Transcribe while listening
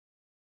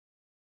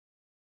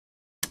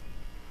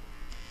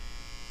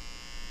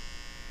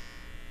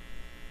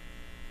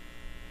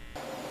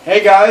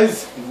Hey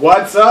guys,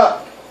 what's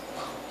up?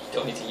 You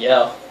don't need to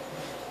yell.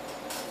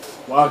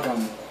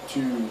 Welcome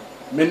to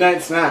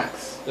Midnight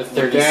Snacks The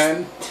with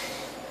Dan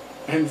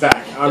and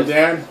Zach. I'm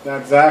Dan,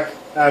 that's Zach,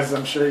 as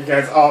I'm sure you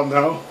guys all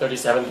know.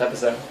 37th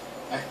episode.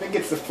 I think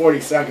it's the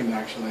 42nd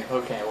actually.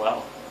 Okay,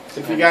 well.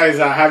 If you guys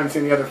haven't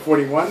seen the other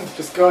 41,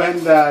 just go ahead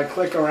and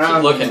click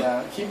around. Keep looking.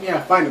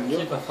 And find them.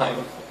 Keep find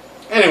them.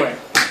 Anyway,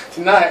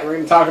 tonight we're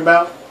going to talk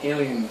about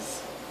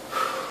aliens.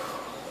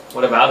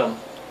 What about them?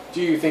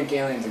 Do you think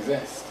aliens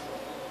exist?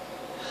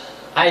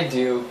 I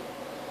do.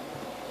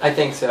 I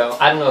think so.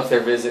 I don't know if they're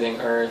visiting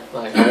Earth.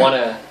 Like, I want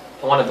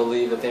to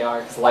believe that they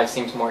are, because life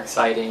seems more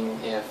exciting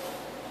if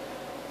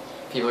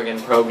people are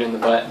getting probed in the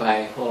butt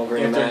by little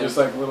green men. They're just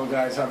like little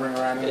guys hovering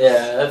around.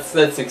 Yeah,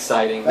 that's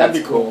exciting. That'd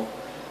that's be cool.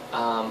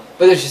 But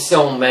there's just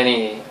so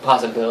many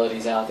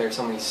possibilities out there,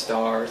 so many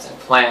stars and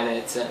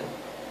planets, and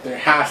there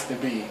has to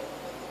be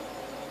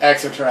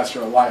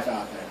extraterrestrial life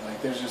out there.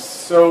 Like, there's just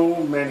so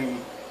many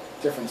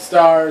different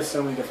stars,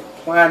 so many different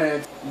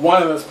planets.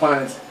 One of those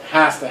planets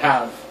has to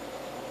have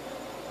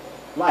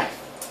life.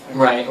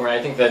 Right.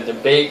 I think the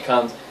debate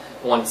comes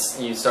once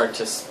you start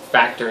to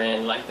factor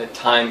in like the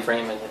time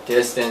frame and the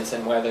distance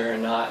and whether or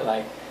not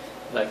like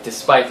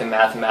despite the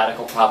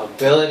mathematical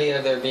probability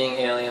of there being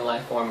alien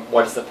life form,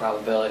 what is the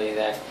probability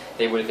that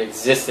they would have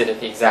existed at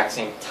the exact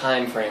same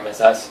time frame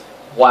as us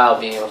while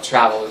being able to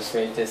travel those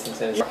great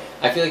distances?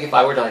 I feel like if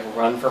I were to like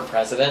run for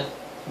president,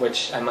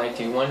 which I might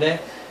do one day,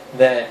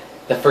 that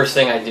the first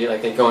thing I do,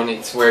 like, they go in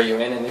and swear you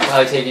in, and they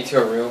probably take you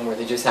to a room where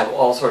they just have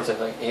all sorts of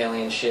like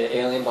alien shit,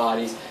 alien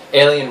bodies,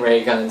 alien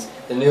ray guns,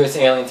 the newest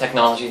alien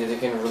technology that they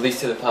can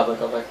release to the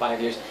public over like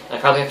 5 years. And I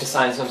probably have to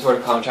sign some sort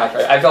of contract.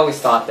 Right? I've always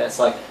thought that's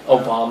like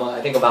Obama.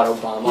 I think about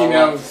Obama. He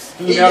knows.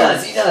 He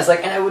does.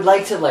 Like, and I would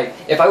like to, like,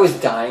 if I was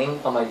dying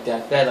on my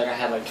deathbed, like I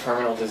had like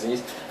terminal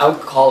disease, I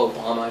would call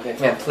Obama. I'd be like,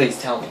 man, please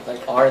tell me,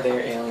 like, are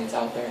there aliens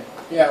out there?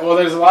 Yeah, well,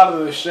 there's a lot of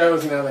those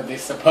shows, that they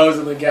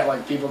supposedly get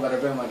like people that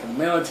have been like in the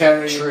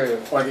military,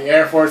 True, or the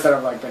Air Force that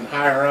have like been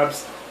higher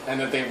ups, and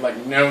that they've like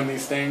known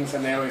these things,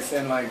 and they always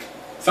like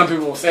some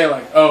people will say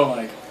like, oh,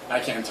 like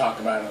I can't talk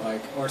about it,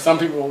 like, or some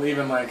people will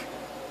even like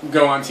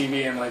go on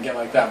TV and like get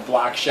like that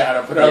black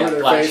shadow put over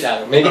their black face.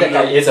 shadow. Maybe that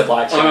guy is a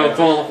black shadow.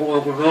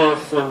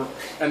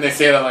 And they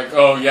say that like,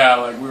 oh yeah,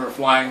 like we were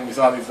flying and we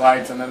saw these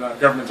lights, and then the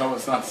government told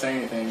us not to say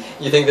anything.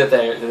 You think that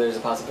there's a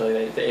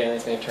possibility that the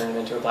aliens may have turned him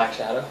into a black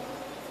shadow?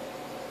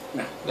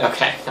 No.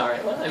 Okay. All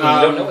right. Well, I mean,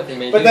 you don't know what they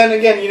may do. But then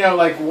again,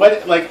 like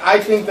what? Like I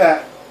think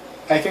that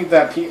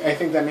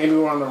maybe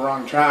we're on the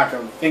wrong track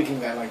of thinking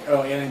that like,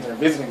 oh, aliens are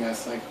visiting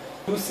us. Like,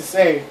 who's to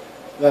say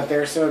that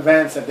they're so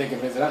advanced that they can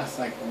visit us?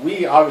 Like,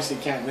 we obviously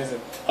can't visit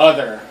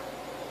other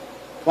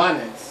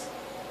planets.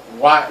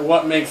 Why?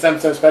 What makes them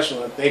so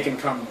special that they can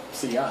come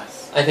see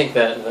us? I think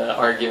that the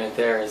argument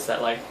there is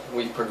that like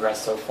we've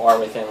progressed so far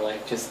within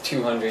like just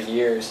 200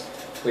 years.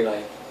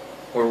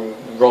 We're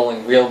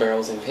rolling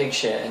wheelbarrows in pig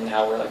shit, and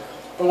now we're like.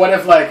 But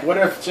what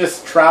if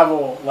just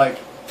travel like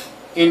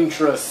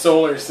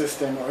intra-solar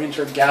system or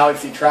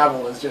intra-galaxy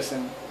travel is just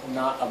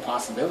not a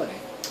possibility?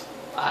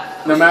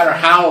 No matter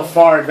how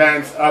far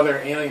advanced other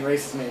alien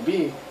races may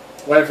be,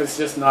 what if it's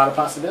just not a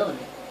possibility?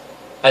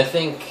 I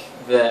think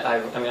that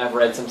I've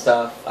read some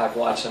stuff, I've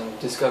watched some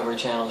Discovery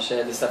Channel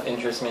shit. This stuff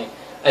interests me.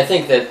 I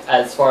think that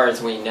as far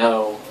as we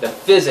know, the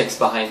physics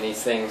behind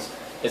these things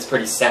is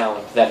pretty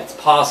sound, that it's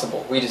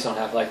possible. We just don't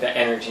have like the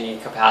energy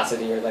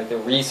capacity or like the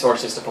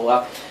resources to pull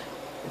out.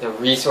 The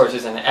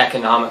resources and the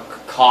economic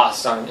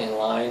costs aren't in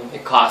line.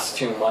 It costs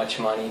too much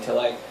money to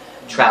like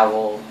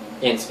travel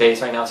in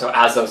space right now. So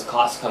as those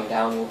costs come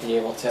down, we'll be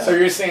able to. So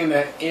you're saying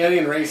that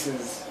alien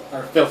races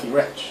are filthy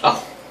rich?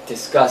 Oh,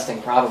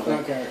 disgusting, probably.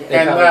 Okay.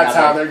 And that's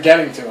how they're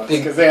getting to us,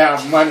 because they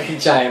have money.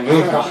 Giant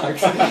moon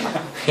rocks.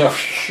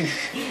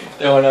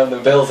 Throwing out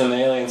the bills in the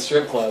alien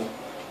strip club.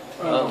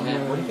 Oh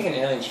man, what do you think an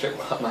alien strip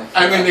club might be?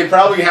 I mean, they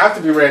probably have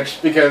to be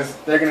rich because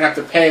they're going to have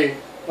to pay,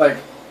 like,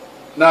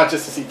 not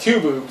just to see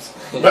 2 boobs,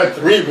 but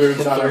 3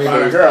 boobs on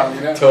a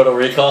girl, Total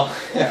Recall?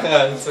 Yeah.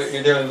 That's what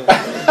you're doing.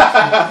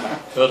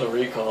 Total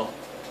Recall.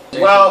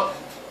 Well,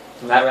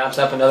 and that wraps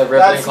up another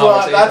riveting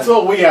conversation. That's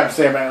what we have to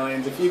say about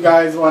aliens. If you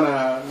guys want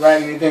to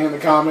write anything in the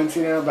comments,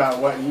 about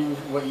what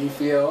you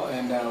feel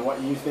and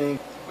what you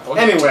think.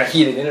 Anyway.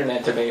 Heated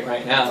internet debate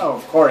right now. Oh,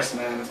 of course,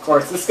 man. Of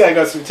course. This guy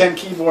goes through 10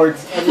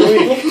 keyboards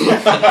every week.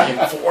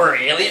 4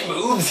 alien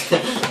moves?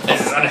 This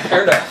is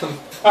unheard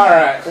of.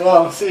 Alright,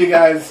 well, see you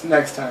guys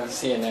next time.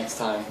 See you next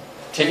time.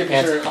 Take your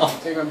pants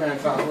off. Take my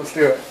pants off. Let's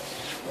do it.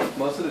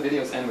 Most of the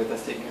videos end with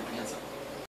us taking our pants off.